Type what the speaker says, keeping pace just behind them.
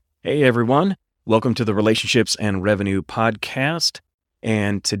Hey everyone, welcome to the Relationships and Revenue podcast.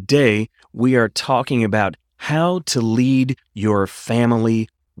 And today we are talking about how to lead your family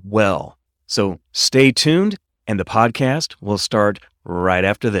well. So stay tuned, and the podcast will start right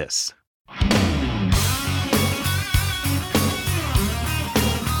after this.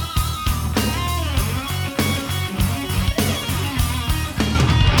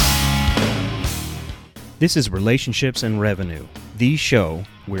 This is Relationships and Revenue, the show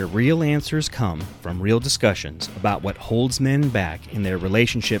where real answers come from real discussions about what holds men back in their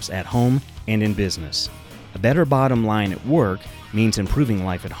relationships at home and in business. A better bottom line at work means improving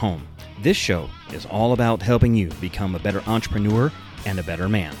life at home. This show is all about helping you become a better entrepreneur and a better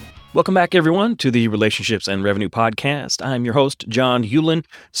man. Welcome back, everyone, to the Relationships and Revenue podcast. I'm your host, John Hewlin.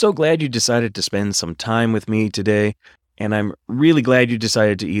 So glad you decided to spend some time with me today. And I'm really glad you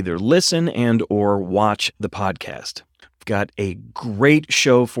decided to either listen and or watch the podcast. We've got a great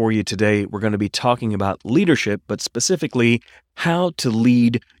show for you today. We're going to be talking about leadership, but specifically how to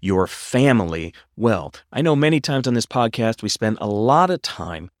lead your family well. I know many times on this podcast, we spend a lot of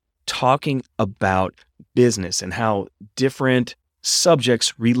time talking about business and how different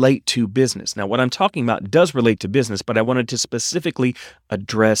subjects relate to business. Now, what I'm talking about does relate to business, but I wanted to specifically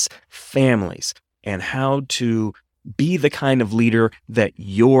address families and how to be the kind of leader that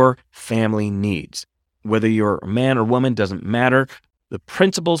your family needs. Whether you're a man or woman, doesn't matter. The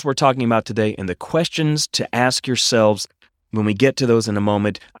principles we're talking about today and the questions to ask yourselves when we get to those in a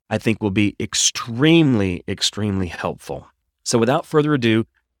moment, I think will be extremely, extremely helpful. So without further ado,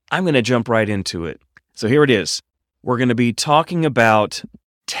 I'm going to jump right into it. So here it is. We're going to be talking about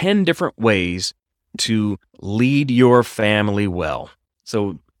 10 different ways to lead your family well.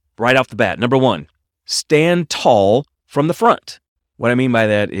 So right off the bat, number one, stand tall from the front. What I mean by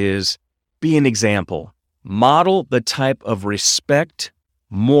that is be an example. Model the type of respect,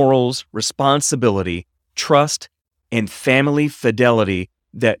 morals, responsibility, trust, and family fidelity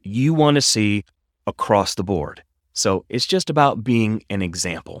that you want to see across the board. So it's just about being an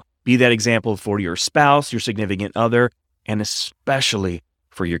example. Be that example for your spouse, your significant other, and especially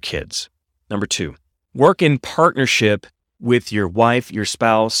for your kids. Number two, work in partnership with your wife, your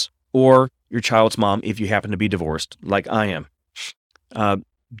spouse, or your child's mom if you happen to be divorced, like I am.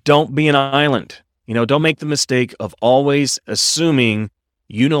 Don't be an island. Don't make the mistake of always assuming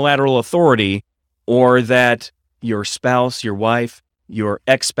unilateral authority or that your spouse, your wife, your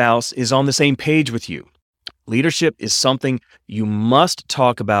ex-spouse is on the same page with you. Leadership is something you must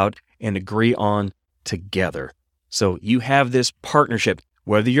talk about and agree on together. So you have this partnership.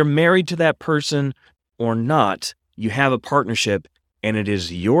 Whether you're married to that person or not, you have a partnership, and it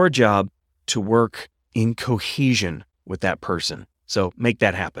is your job to work in cohesion with that person. So make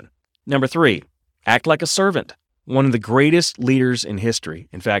that happen. Number three, act like a servant. One of the greatest leaders in history,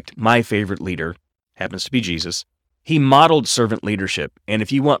 in fact, my favorite leader, happens to be Jesus. He modeled servant leadership. And if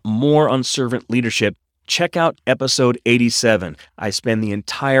you want more on servant leadership, check out episode 87. I spend the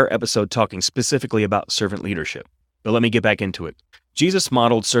entire episode talking specifically about servant leadership. But let me get back into it. Jesus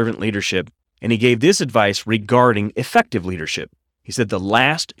modeled servant leadership, and he gave this advice regarding effective leadership. He said, the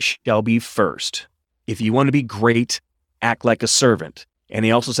last shall be first. If you want to be great, act like a servant. And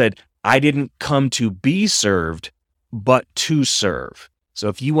he also said, I didn't come to be served, but to serve. So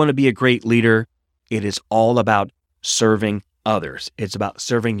if you want to be a great leader, it is all about serving others. It's about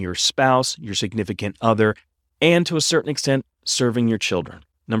serving your spouse, your significant other, and to a certain extent, serving your children.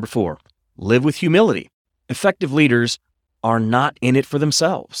 Number four, live with humility. Effective leaders are not in it for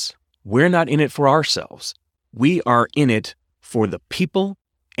themselves. We're not in it for ourselves. We are in it for the people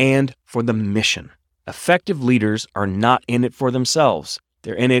and for the mission. Effective leaders are not in it for themselves.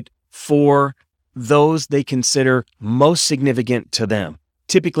 They're in it for those they consider most significant to them.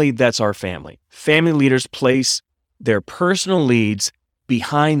 Typically, that's our family. Family leaders place their personal needs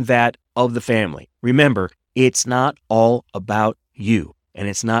behind that of the family. Remember, it's not all about you, and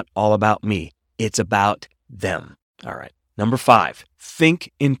it's not all about me. It's about them. All right. Number five,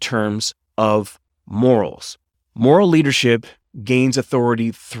 think in terms of morals. Moral leadership gains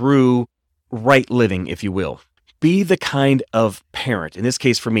authority through right living, if you will. Be the kind of parent, in this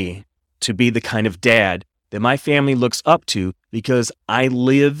case for me, to be the kind of dad that my family looks up to because I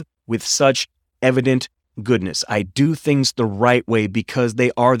live with such evident goodness. I do things the right way because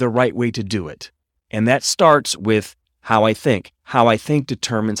they are the right way to do it. And that starts with how I think. How I think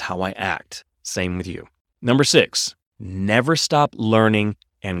determines how I act. Same with you. Number six, never stop learning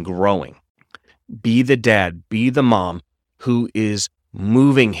and growing. Be the dad, be the mom who is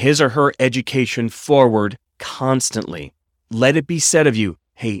moving his or her education forward constantly. Let it be said of you,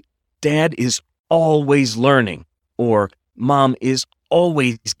 hey, dad is always learning, or mom is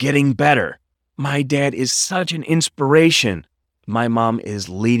always getting better. My dad is such an inspiration. My mom is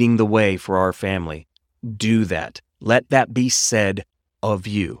leading the way for our family. Do that. Let that be said of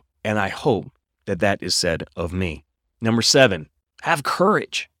you. And I hope that that is said of me. Number 7, have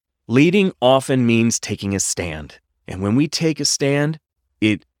courage. Leading often means taking a stand. And when we take a stand,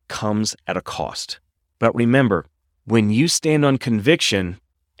 it comes at a cost. But remember, when you stand on conviction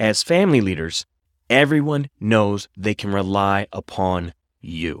as family leaders, everyone knows they can rely upon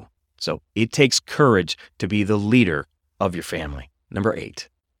you. So it takes courage to be the leader of your family. Number 8,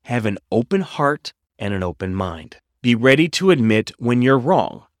 have an open heart and an open mind. Be ready to admit when you're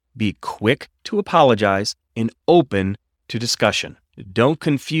wrong. Be quick to apologize and open to discussion. Don't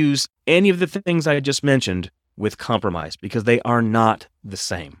confuse any of the things I just mentioned with compromise because they are not the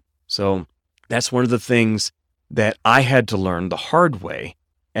same. So that's one of the things that I had to learn the hard way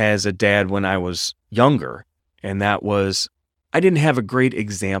as a dad when I was younger. And that was, I didn't have a great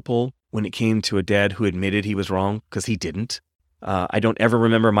example when it came to a dad who admitted he was wrong because he didn't. I don't ever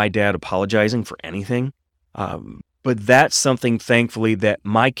remember my dad apologizing for anything. But that's something, thankfully, that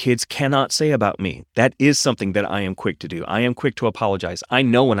my kids cannot say about me. That is something that I am quick to do. I am quick to apologize. I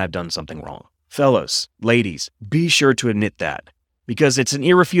know when I've done something wrong. Fellas, ladies, be sure to admit that because it's an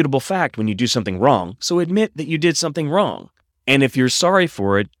irrefutable fact when you do something wrong. So admit that you did something wrong. And if you're sorry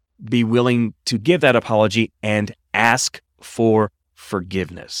for it, be willing to give that apology and ask for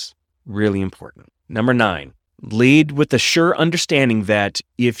forgiveness. Really important. Number 9, lead with the sure understanding that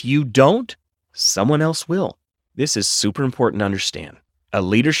if you don't, someone else will. This is super important to understand. A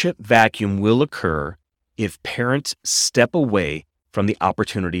leadership vacuum will occur if parents step away from the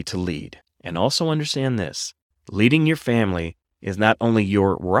opportunity to lead. And also understand this, leading your family is not only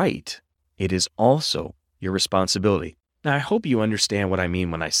your right, it is also your responsibility. Now, I hope you understand what I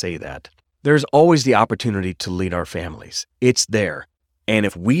mean when I say that. There's always the opportunity to lead our families. It's there. And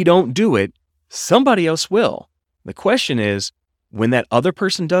if we don't do it, somebody else will. The question is, when that other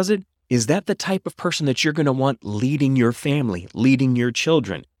person does it, is that the type of person that you're going to want leading your family, leading your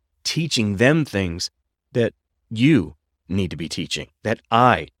children, teaching them things that you need to be teaching, that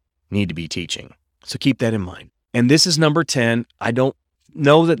I need to be teaching? So keep that in mind. And this is number 10. I don't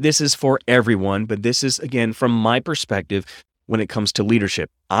know that this is for everyone, but this is, again, from my perspective when it comes to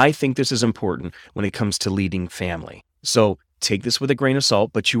leadership. I think this is important when it comes to leading family. So take this with a grain of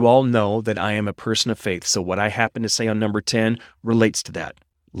salt, but you all know that I am a person of faith. So what I happen to say on number 10 relates to that.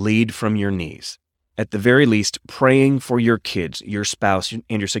 Lead from your knees. At the very least, praying for your kids, your spouse, and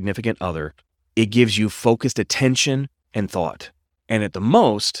your significant other, it gives you focused attention and thought. And at the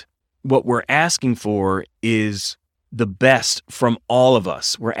most, what we're asking for is the best from all of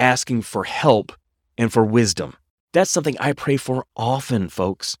us. We're asking for help and for wisdom. That's something I pray for often,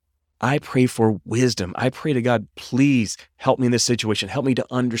 folks. I pray for wisdom. I pray to God, please help me in this situation. Help me to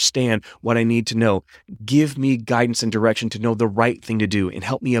understand what I need to know. Give me guidance and direction to know the right thing to do and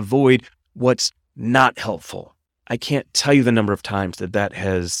help me avoid what's not helpful. I can't tell you the number of times that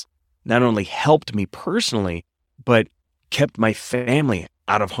has not only helped me personally, but kept my family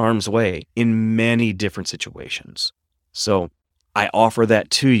out of harm's way in many different situations. So I offer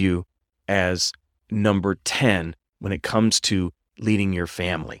that to you as number 10 when it comes to leading your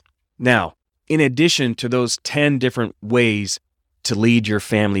family. Now, in addition to those 10 different ways to lead your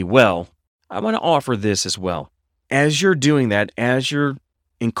family well, I want to offer this as well. As you're doing that, as you're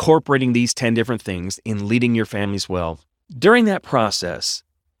incorporating these 10 different things in leading your families well, during that process,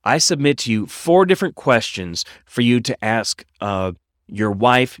 I submit to you 4 different questions for you to ask your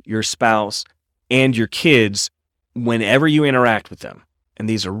wife, your spouse, and your kids whenever you interact with them. And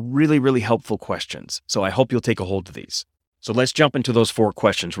these are really, really helpful questions. So I hope you'll take a hold of these. So let's jump into those 4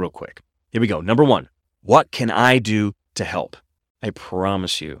 questions real quick. Here we go. Number 1, what can I do to help? I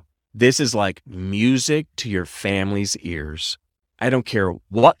promise you, this is like music to your family's ears. I don't care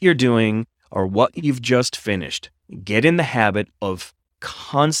what you're doing or what you've just finished. Get in the habit of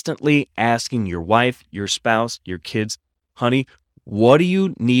constantly asking your wife, your spouse, your kids, honey, what do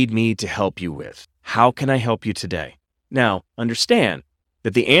you need me to help you with? How can I help you today? Now, understand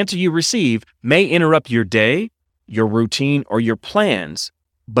that the answer you receive may interrupt your day, your routine, or your plans,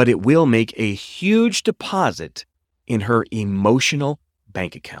 but it will make a huge deposit in her emotional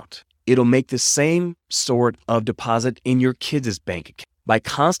bank account. It'll make the same sort of deposit in your kids' bank account. By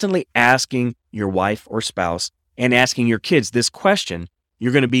constantly asking your wife or spouse and asking your kids this question,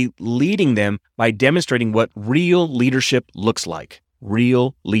 you're going to be leading them by demonstrating what real leadership looks like.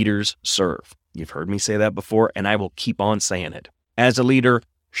 Real leaders serve. You've heard me say that before, and I will keep on saying it. As a leader,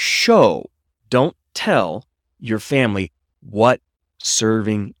 show, don't tell your family what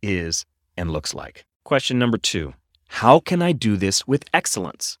serving is and looks like. Question number 2, how can I do this with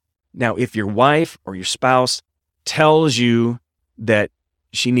excellence? Now, if your wife or your spouse tells you that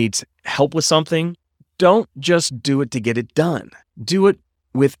she needs help with something, don't just do it to get it done. Do it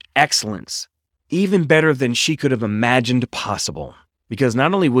with excellence, even better than she could have imagined possible. Because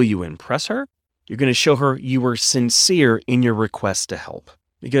not only will you impress her, you're going to show her you were sincere in your request to help.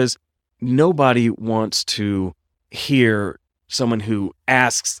 Because nobody wants to hear someone who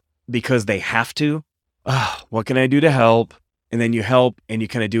asks because they have to. What can I do to help? And then you help and you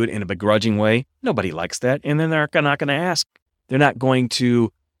kind of do it in a begrudging way. Nobody likes that. And then they're not going to ask. They're not going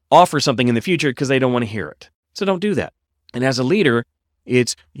to offer something in the future because they don't want to hear it. So don't do that. And as a leader,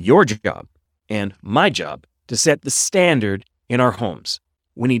 it's your job and my job to set the standard in our homes.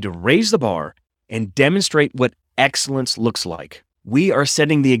 We need to raise the bar and demonstrate what excellence looks like. We are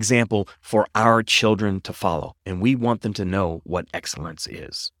setting the example for our children to follow, and we want them to know what excellence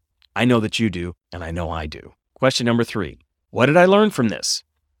is. I know that you do, and I know I do. Question number 3. What did I learn from this?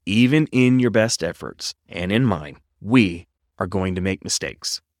 Even in your best efforts, and in mine, we are going to make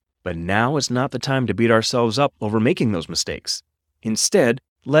mistakes. But now is not the time to beat ourselves up over making those mistakes. Instead,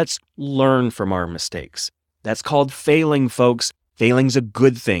 let's learn from our mistakes. That's called failing, folks. Failing's a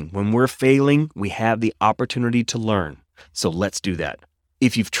good thing. When we're failing, we have the opportunity to learn. So let's do that.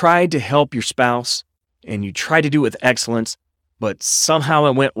 If you've tried to help your spouse and you try to do it with excellence, but somehow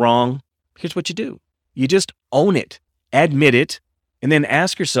it went wrong, here's what you do. You just own it, admit it, and then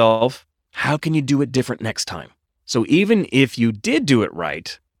ask yourself, how can you do it different next time? So even if you did do it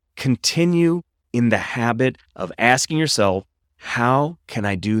right, continue in the habit of asking yourself, how can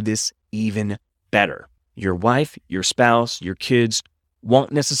I do this even better? Your wife, your spouse, your kids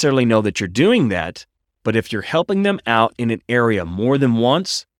won't necessarily know that you're doing that, but if you're helping them out in an area more than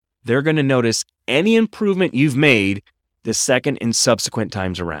once, they're going to notice any improvement you've made the second and subsequent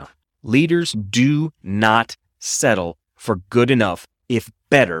times around. Leaders do not settle for good enough if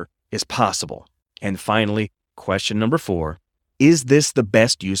better is possible. And finally, question number 4, is this the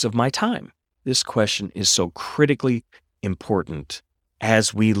best use of my time? This question is so critically important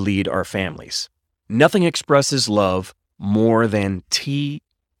as we lead our families. Nothing expresses love more than TIME,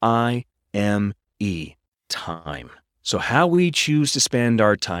 time. So how we choose to spend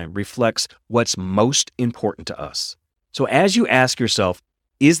our time reflects what's most important to us. So as you ask yourself,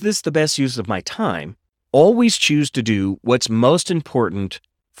 is this the best use of my time? Always choose to do what's most important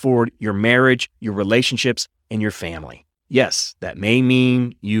for your marriage, your relationships, and your family. Yes, that may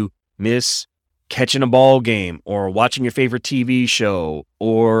mean you miss catching a ball game or watching your favorite TV show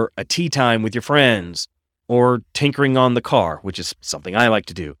or a tea time with your friends or tinkering on the car, which is something I like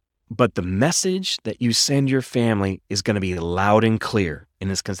to do. But the message that you send your family is going to be loud and clear.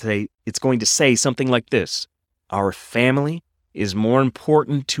 And it's going to say something like this: our family is more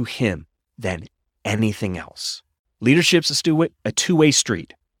important to him than anything else. Leadership's a two-way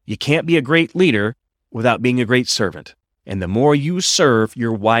street. You can't be a great leader without being a great servant. And the more you serve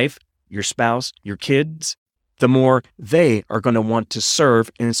your wife, your spouse, your kids, the more they are going to want to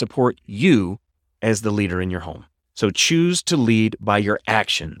serve and support you as the leader in your home. So choose to lead by your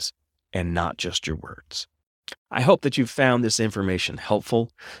actions and not just your words. I hope that you've found this information helpful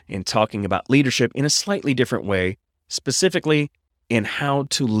in talking about leadership in a slightly different way, specifically in how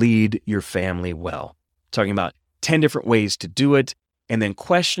to lead your family well. Talking about 10 different ways to do it, and then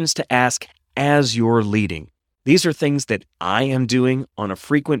questions to ask as you're leading. These are things that I am doing on a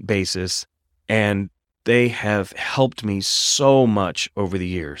frequent basis, and they have helped me so much over the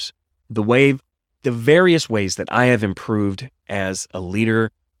years. The various ways that I have improved as a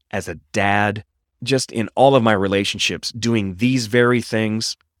leader, as a dad, just in all of my relationships, doing these very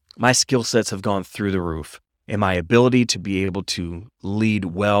things, my skill sets have gone through the roof, and my ability to be able to lead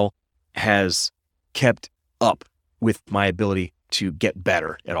well has kept up with my ability to get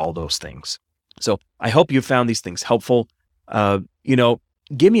better at all those things. So I hope you found these things helpful.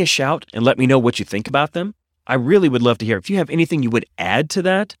 Give me a shout and let me know what you think about them. I really would love to hear. If you have anything you would add to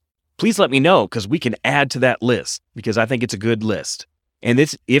that, please let me know, because we can add to that list, because I think it's a good list. And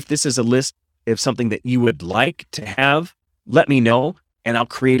if this is a list of something that you would like to have, let me know, and I'll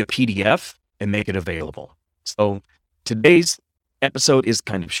create a PDF and make it available. So today's episode is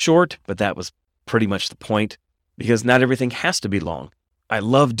kind of short, but that was pretty much the point, because not everything has to be long. I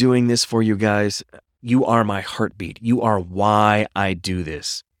love doing this for you guys. You are my heartbeat. You are why I do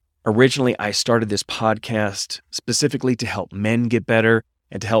this. Originally, I started this podcast specifically to help men get better,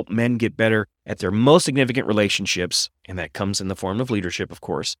 and to help men get better at their most significant relationships, and that comes in the form of leadership, of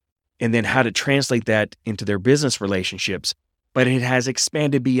course, and then how to translate that into their business relationships. But it has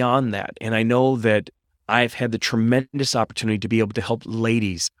expanded beyond that, and I know that I've had the tremendous opportunity to be able to help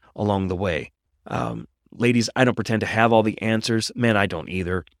ladies along the way. Ladies, I don't pretend to have all the answers. Men, I don't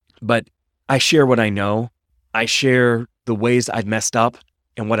either. But I share what I know. I share the ways I've messed up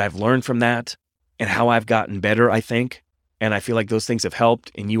and what I've learned from that and how I've gotten better, I think. And I feel like those things have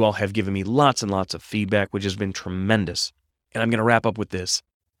helped, and you all have given me lots and lots of feedback, which has been tremendous. And I'm going to wrap up with this.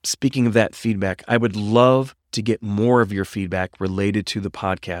 Speaking of that feedback, I would love to get more of your feedback related to the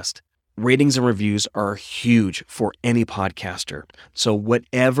podcast. Ratings and reviews are huge for any podcaster. So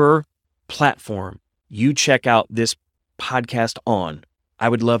whatever platform you check out this podcast on, I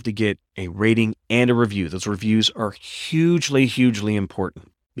would love to get a rating and a review. Those reviews are hugely, hugely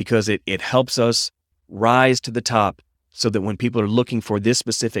important because it helps us rise to the top so that when people are looking for this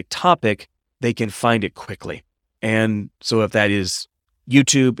specific topic, they can find it quickly. And so if that is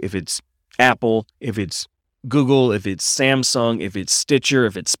YouTube, if it's Apple, if it's Google, if it's Samsung, if it's Stitcher,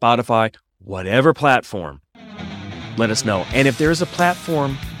 if it's Spotify, whatever platform, let us know. And if there's a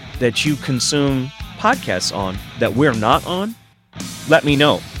platform that you consume podcasts on that we're not on, let me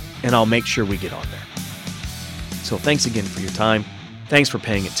know, and I'll make sure we get on there. So thanks again for your time. Thanks for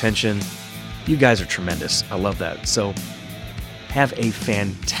paying attention. You guys are tremendous. I love that. So have a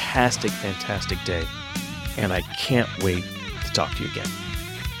fantastic, fantastic day, and I can't wait to talk to you again.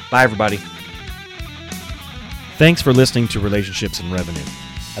 Bye, everybody. Thanks for listening to Relationships and Revenue.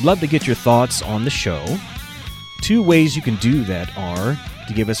 I'd love to get your thoughts on the show. 2 ways you can do that are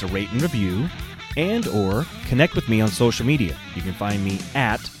to give us a rate and review and or connect with me on social media. You can find me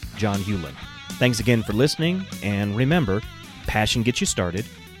at John Hewlin. Thanks again for listening, and remember, passion gets you started,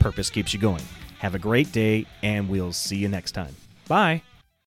 purpose keeps you going. Have a great day, and we'll see you next time. Bye.